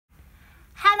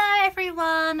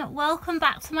everyone, welcome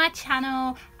back to my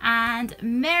channel and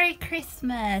Merry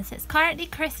Christmas. It's currently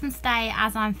Christmas Day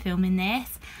as I'm filming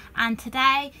this, and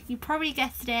today, you probably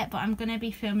guessed it, but I'm going to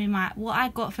be filming what I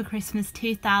got for Christmas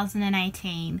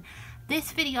 2018.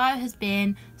 This video has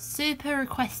been super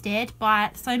requested by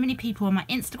so many people on my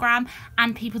Instagram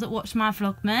and people that watch my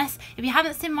Vlogmas. If you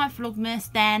haven't seen my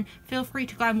Vlogmas, then feel free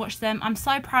to go and watch them. I'm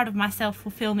so proud of myself for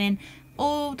filming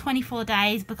all 24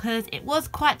 days because it was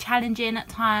quite challenging at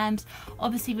times,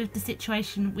 obviously with the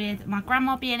situation with my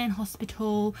grandma being in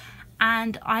hospital.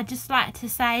 And I just like to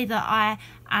say that I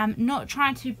am not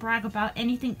trying to brag about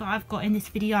anything that I've got in this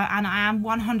video, and I am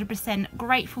 100%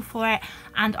 grateful for it,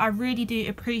 and I really do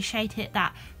appreciate it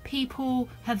that people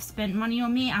have spent money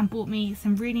on me and bought me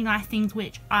some really nice things,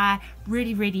 which I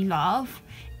really love.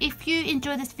 If you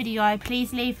enjoy this video,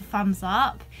 please leave a thumbs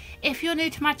up. If you're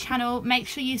new to my channel, make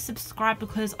sure you subscribe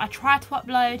because I try to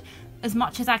upload as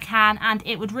much as I can, and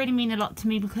it would really mean a lot to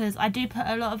me because I do put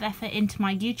a lot of effort into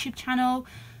my YouTube channel.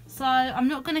 So I'm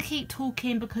not going to keep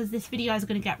talking because this video is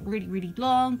going to get really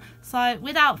long. So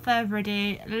without further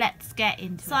ado, let's get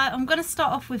into it. So I'm going to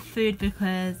start off with food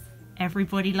because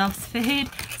everybody loves food.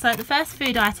 So the first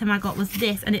food item I got was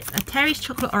this, and it's a Terry's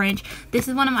chocolate orange. This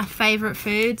is one of my favourite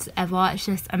foods ever. It's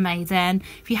just amazing.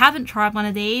 If you haven't tried one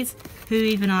of these, who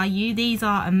even are you? These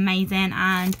are amazing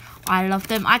and I love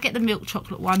them. I get the milk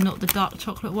chocolate one, not the dark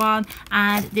chocolate one,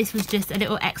 and this was just a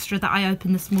little extra that I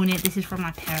opened this morning. This is from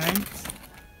my parents.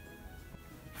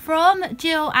 From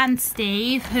Jill and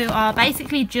Steve, who are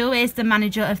basically, Jill is the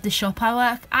manager of the shop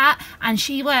I work at, and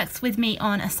she works with me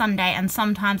on a Sunday and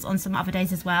sometimes on some other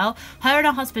days as well. Her and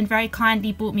her husband very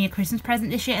kindly bought me a Christmas present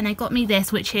this year, and they got me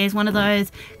this, which is one of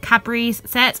those Cadbury's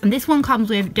sets, and this one comes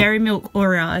with dairy milk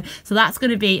Oreo, so that's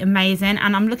going to be amazing,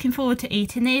 and I'm looking forward to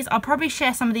eating these. I'll probably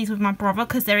share some of these with my brother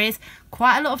because there is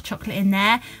quite a lot of chocolate in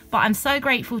there, but I'm so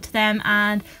grateful to them,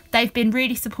 and they've been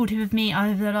really supportive of me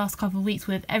over the last couple of weeks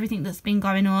with everything that's been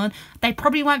going on. They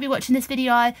probably won't be watching this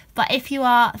video, but if you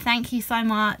are, thank you so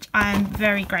much. I'm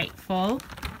very grateful.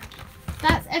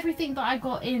 That's everything that I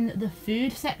got in the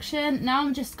food section. Now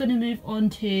I'm just going to move on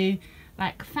to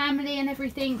like family and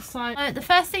everything. So the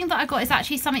first thing that I got is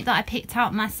actually something that I picked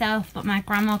out myself, but my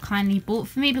grandma kindly bought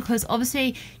for me because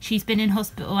obviously she's been in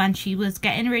hospital and she was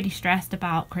getting really stressed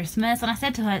about Christmas, and I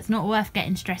said to her it's not worth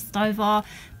getting stressed over,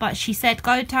 but she said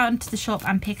go down to the shop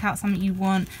and pick out something you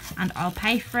want and I'll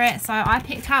pay for it. So I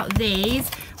picked out these,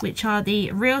 which are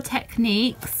the Real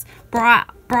Techniques Bright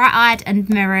Eyed and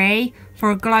Merry for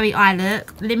a glowy eye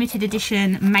look limited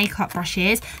edition makeup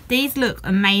brushes. These look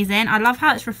amazing. I love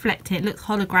how it's reflected. It looks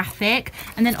holographic,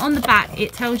 and then on the back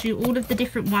it tells you all of the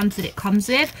different ones that it comes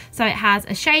with. So it has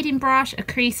a shading brush, a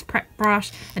crease prep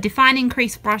brush, a defining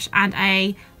crease brush, and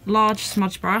a large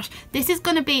smudge brush. This is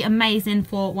going to be amazing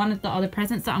for one of the other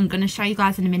presents that I'm going to show you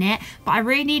guys in a minute, but I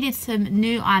really needed some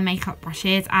new eye makeup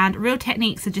brushes, and Real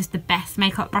Techniques are just the best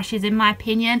makeup brushes in my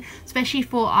opinion, especially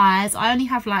for eyes. I only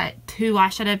have like 2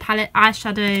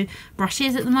 eyeshadow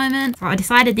brushes at the moment, so I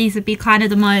decided these would be kind of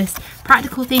the most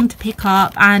practical thing to pick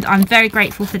up, and I'm very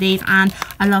grateful for these and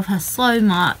I love her so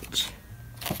much.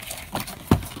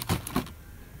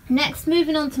 Next,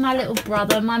 moving on to my little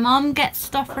brother. My mum gets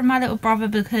stuff from my little brother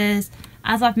because,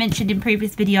 as I've mentioned in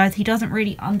previous videos, he doesn't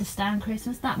really understand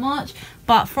Christmas that much.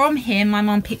 But from him, my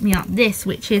mum picked me up this,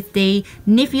 which is the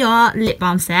Nivea lip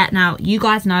balm set. Now, you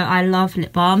guys know I love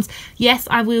lip balms. Yes,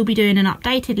 I will be doing an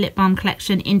updated lip balm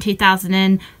collection in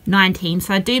 2019.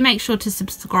 So do make sure to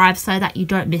subscribe so that you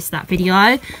don't miss that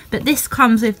video. But this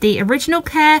comes with the Original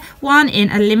Care one in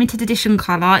a limited edition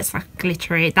colour. It's like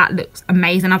glittery. That looks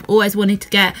amazing. I've always wanted to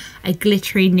get a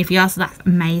glittery Nivea, so that's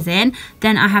amazing.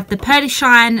 Then I have the Pearly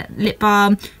Shine lip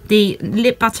balm, the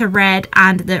Lip Butter Red,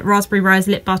 and the Raspberry Rose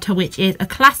lip butter, which is a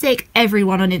classic.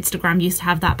 Everyone on Instagram used to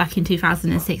have that back in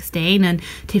 2016 and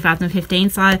 2015,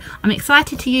 so I'm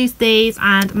excited to use these,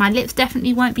 and my lips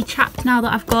definitely won't be chapped now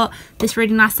that I've got this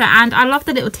really nice set, and I love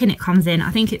the little tin it comes in.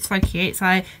 I think it's so cute,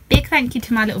 so big thank you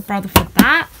to my little brother for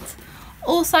that.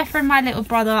 Also from my little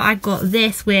brother, I got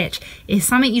this, which is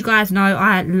something you guys know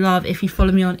I love if you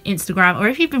follow me on Instagram or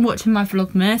if you've been watching my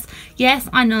Vlogmas. Yes,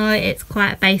 I know it's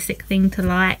quite a basic thing to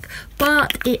like,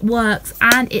 but it works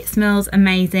and it smells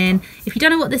amazing. If you don't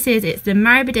know what this is, it's the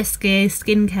Mario Badescu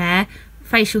skincare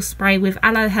facial spray with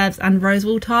aloe herbs and rose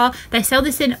water. They sell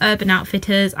this in Urban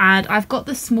Outfitters, and I've got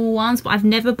the small ones, but I've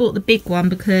never bought the big one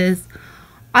because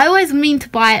I always mean to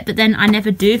buy it, but then I never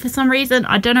do for some reason.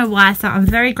 I don't know why, so I'm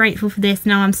very grateful for this.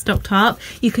 Now I'm stocked up.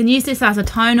 You can use this as a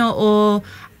toner or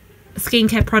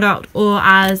skincare product or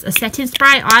as a setting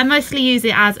spray. I mostly use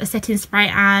it as a setting spray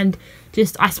and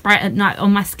I spray it at night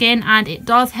on my skin, and it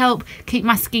does help keep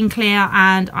my skin clear,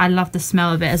 and I love the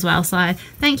smell of it as well. So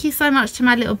thank you so much to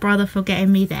my little brother for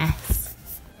getting me this.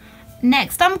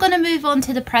 Next, I'm going to move on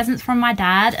to the presents from my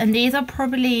dad, and these are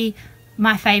probably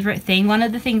my favourite thing. One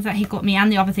of the things that he got me,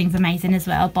 and the other thing's amazing as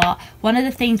well, but one of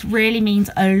the things really means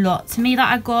a lot to me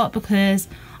that I got, because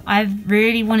I've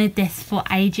really wanted this for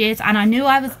ages, and I knew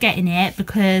I was getting it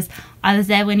because I was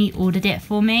there when he ordered it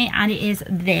for me, and it is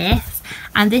this.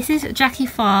 And this is Jackie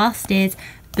Fast's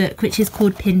book, which is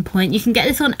called Pinpoint. You can get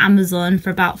this on Amazon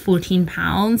for about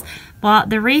 £14,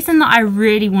 but the reason that I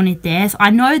really wanted this,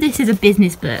 I know this is a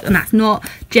business book, and that's not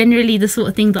generally the sort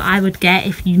of thing that I would get.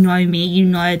 If you know me, you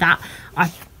know that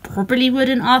I probably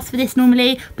wouldn't ask for this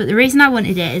normally, but the reason I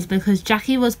wanted it is because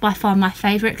Jackie was by far my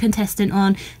favourite contestant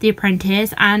on The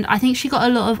Apprentice, and I think she got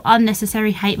a lot of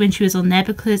unnecessary hate when she was on there,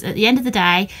 because at the end of the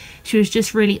day she was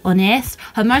just really honest.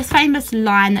 Her most famous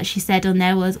line that she said on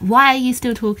there was, "Why are you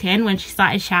still talking?" when she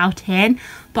started shouting.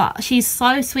 But she's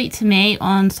so sweet to me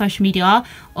on social media,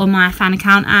 on my fan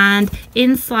account, and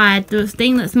inside, the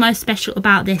thing that's most special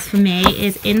about this for me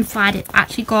is inside it's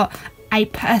actually got a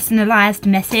personalized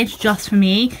message just for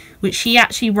me, which she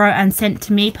actually wrote and sent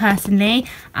to me personally,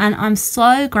 and I'm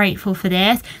so grateful for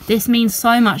this. This means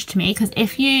so much to me, because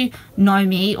if you know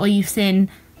me or you've seen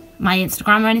my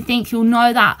Instagram or anything, you'll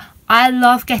know that I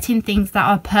love getting things that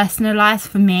are personalized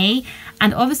for me.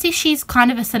 And obviously she's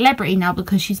kind of a celebrity now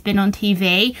because she's been on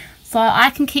TV, so I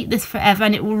can keep this forever,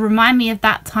 and it will remind me of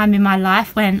that time in my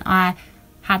life when I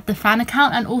had the fan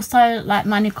account, and also like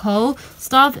my Nicole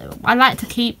stuff. I like to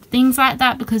keep things like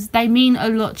that because they mean a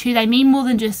lot to you. They mean more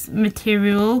than just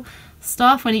material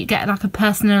stuff when you get like a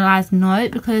personalized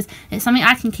note, because it's something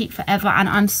I can keep forever, and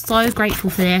I'm so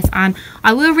grateful for this. And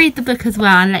I will read the book as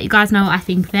well and let you guys know what I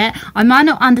think of it. I might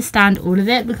not understand all of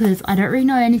it because I don't really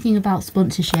know anything about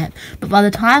sponsorship, but by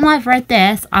the time I've read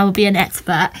this I will be an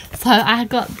expert. So I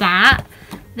got that.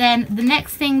 Then the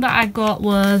next thing that I got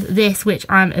was this, which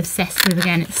I'm obsessed with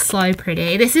again. It's so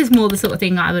pretty. This is more the sort of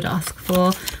thing I would ask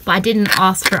for, but I didn't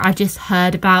ask for it. I just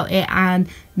heard about it and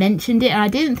mentioned it, and I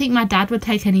didn't think my dad would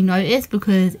take any notice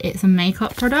because it's a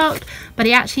makeup product, but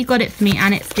he actually got it for me,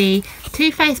 and it's the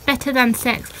Too Faced Better Than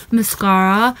Sex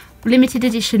mascara, limited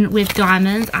edition with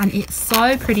diamonds, and it's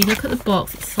so pretty. Look at the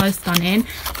box, it's so stunning.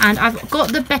 And I've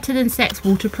got the Better Than Sex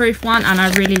waterproof one, and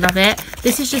I really love it.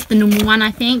 This is just the normal one,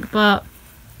 I think, but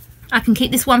I can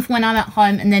keep this one for when I'm at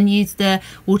home and then use the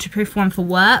waterproof one for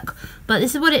work. But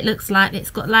this is what it looks like. It's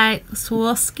got like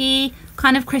Swarovski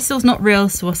kind of crystals, not real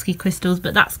Swarovski crystals,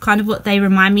 but that's kind of what they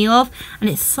remind me of. And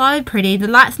it's so pretty. The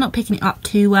light's not picking it up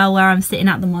too well where I'm sitting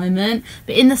at the moment,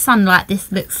 but in the sunlight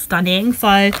this looks stunning. So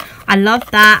I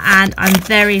love that, and I'm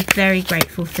very, very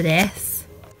grateful for this.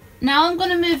 Now I'm going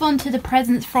to move on to the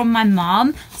presents from my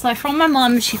mum. So from my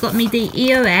mum, she got me the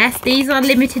EOS. These are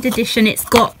limited edition. It's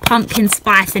got pumpkin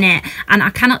spice in it, and I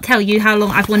cannot tell you how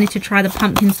long I've wanted to try the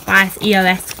pumpkin spice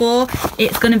EOS for.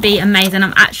 It's going to be amazing.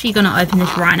 I'm actually going to open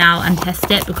this right now and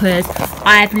test it, because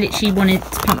I've literally wanted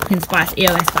pumpkin spice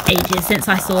EOS for ages, since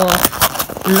I saw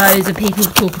loads of people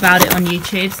talk about it on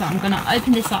YouTube. So I'm going to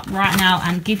open this up right now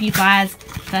and give you guys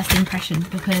first impressions,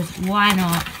 because why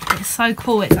not? It's so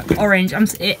cool. It's like orange.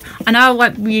 I know I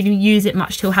won't really use it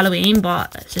much till Halloween,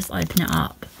 but let's just open it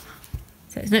up.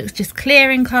 So it looks just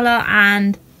clear in colour,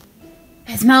 and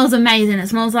it smells amazing. It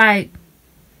smells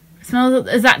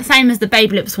exactly the same as the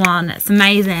Baby Lips one. It's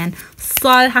amazing.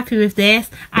 So happy with this.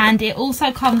 And it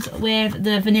also comes with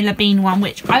the vanilla bean one,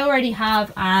 which I already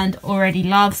have and already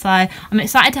love. So I'm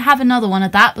excited to have another one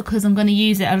of that, because I'm going to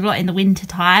use it a lot in the winter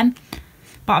time.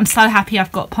 But I'm so happy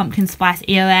I've got pumpkin spice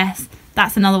EOS.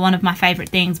 That's another one of my favourite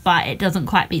things, but it doesn't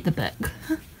quite beat the book.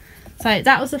 So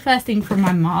that was the first thing from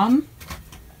my mum.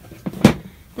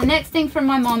 The next thing from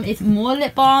my mum is more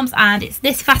lip balms, and it's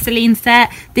this Vaseline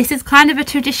set. This is kind of a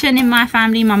tradition in my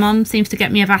family. My mum seems to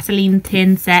get me a Vaseline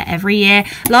tin set every year.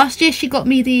 Last year she got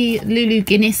me the Lulu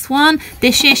Guinness one.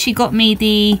 This year she got me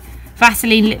the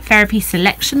Vaseline Lip Therapy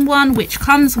Selection one, which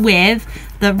comes with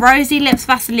the Rosy Lips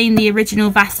Vaseline, the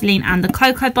original Vaseline, and the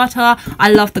Cocoa Butter.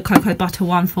 I love the Cocoa Butter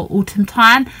one for autumn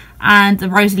time, and the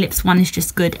Rosy Lips one is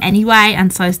just good anyway,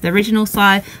 and so is the original.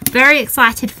 So very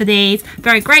excited for these,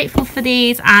 very grateful for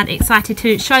these, and excited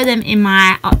to show them in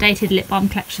my updated lip balm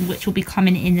collection, which will be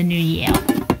coming in the new year.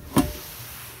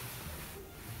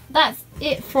 That's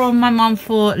it from my mum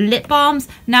for lip balms.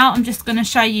 Now I'm just going to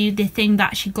show you the thing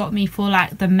that she got me for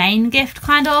like the main gift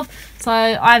kind of. So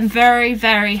I'm very,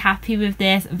 very happy with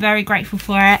this, very grateful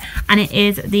for it, and it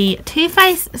is the Too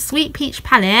Faced Sweet Peach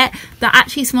palette that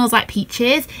actually smells like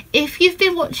peaches. If you've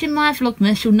been watching my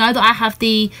Vlogmas, you'll know that I have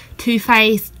the Too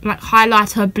Faced like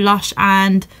highlighter, blush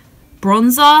and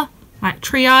bronzer, like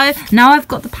trio. Now I've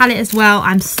got the palette as well.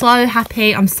 I'm so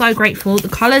happy. I'm so grateful. The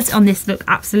colours on this look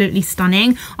absolutely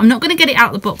stunning. I'm not going to get it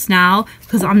out of the box now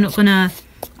because I'm not going to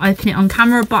open it on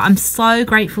camera, but I'm so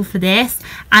grateful for this,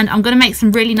 and I'm going to make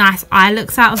some really nice eye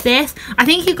looks out of this. I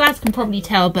think you guys can probably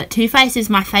tell, but Too Faced is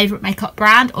my favourite makeup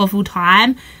brand of all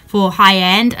time for high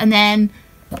end, and then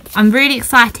I'm really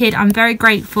excited. I'm very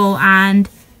grateful, and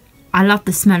I love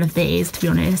the smell of these, to be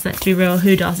honest. Let's be real,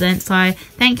 who doesn't? So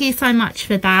thank you so much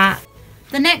for that.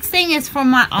 The next thing is from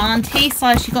my auntie.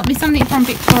 So she got me something from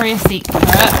Victoria's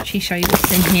Secret. She'll show you what's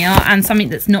in here. And something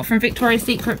that's not from Victoria's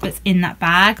Secret but's in that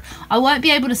bag. I won't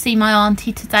be able to see my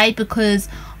auntie today because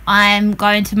I'm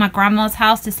going to my grandma's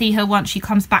house to see her once she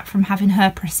comes back from having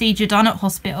her procedure done at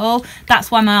hospital. That's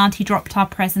why my auntie dropped our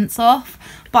presents off.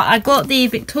 But I got the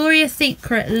Victoria's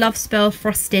Secret Love Spell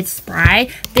Frosted Spray.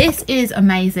 This is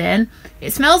amazing.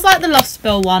 It smells like the Love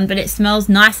Spell one, but it smells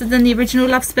nicer than the original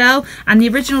Love Spell. And the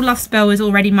original Love Spell is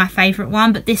already my favourite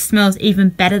one, but this smells even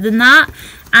better than that.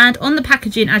 And on the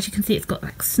packaging, as you can see, it's got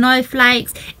like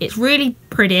snowflakes. It's really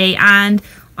pretty, and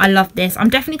I love this. I'm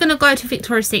definitely going to go to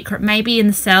Victoria's Secret, maybe in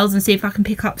the sales, and see if I can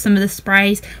pick up some of the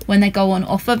sprays when they go on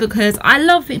offer, because I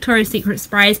love Victoria's Secret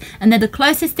sprays, and they're the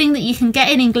closest thing that you can get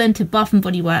in England to Bath and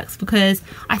Body Works, because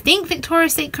I think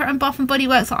Victoria's Secret and Bath and Body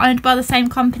Works are owned by the same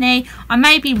company. I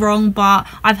may be wrong, but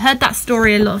I've heard that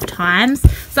story a lot of times.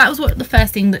 So that was the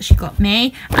first thing that she got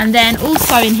me. And then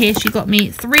also in here she got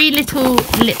me 3 little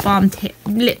lip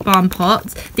balm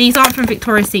pots. These aren't from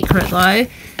Victoria's Secret though.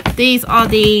 These are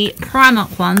the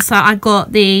Primark ones. So I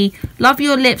got the Love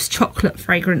Your Lips chocolate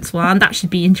fragrance one. That should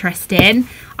be interesting.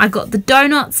 I got the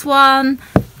donuts one,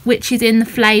 which is in the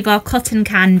flavour cotton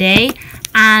candy.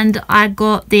 And I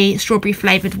got the strawberry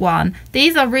flavoured one.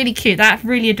 These are really cute. They have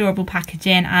really adorable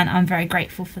packaging, and I'm very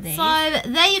grateful for these. So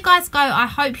there you guys go. I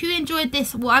hope you enjoyed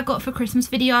this, what I got for Christmas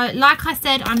video. Like I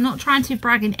said, I'm not trying to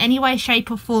brag in any way, shape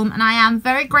or form, and I am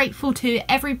very grateful to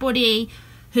everybody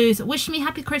who's wished me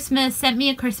happy Christmas, sent me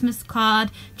a Christmas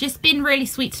card, just been really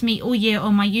sweet to me all year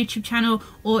on my YouTube channel,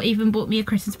 or even bought me a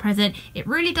Christmas present. It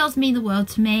really does mean the world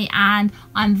to me, and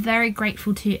I'm very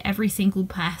grateful to every single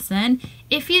person.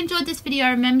 If you enjoyed this video,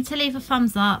 remember to leave a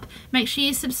thumbs up, make sure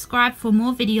you subscribe for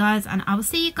more videos, and I will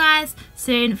see you guys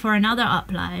soon for another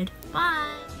upload.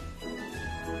 Bye!